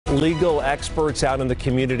Legal experts out in the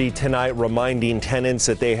community tonight reminding tenants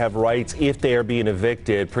that they have rights if they are being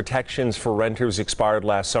evicted. Protections for renters expired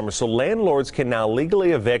last summer, so landlords can now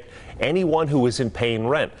legally evict anyone who isn't paying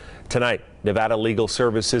rent. Tonight, Nevada Legal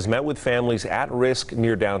Services met with families at risk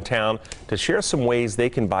near downtown to share some ways they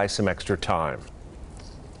can buy some extra time.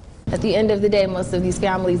 At the end of the day, most of these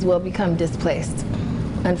families will become displaced,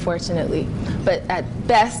 unfortunately. But at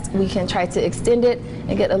best, we can try to extend it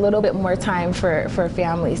and get a little bit more time for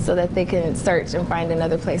families so that they can search and find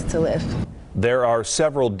another place to live. There are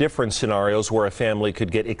several different scenarios where a family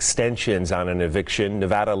could get extensions on an eviction.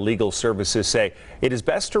 Nevada Legal Services say it is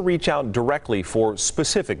best to reach out directly for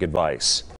specific advice.